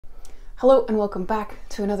Hello and welcome back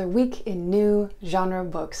to another week in new genre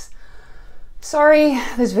books. Sorry,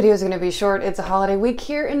 this video is going to be short. It's a holiday week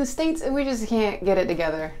here in the States and we just can't get it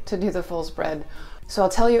together to do the full spread. So I'll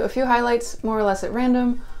tell you a few highlights more or less at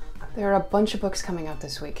random. There are a bunch of books coming out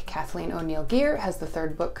this week. Kathleen O'Neill Gear has the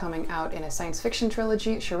third book coming out in a science fiction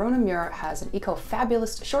trilogy. Sharona Muir has an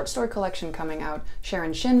eco-fabulous short story collection coming out.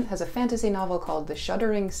 Sharon Shin has a fantasy novel called The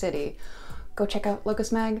Shuddering City. Go check out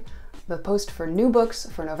Locus Mag, the post for new books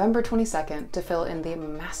for November 22nd to fill in the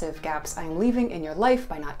massive gaps I am leaving in your life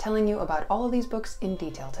by not telling you about all of these books in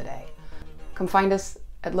detail today. Come find us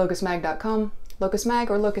at locusmag.com, Locus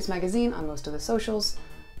Mag or Locus Magazine on most of the socials,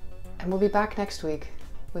 and we'll be back next week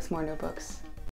with more new books.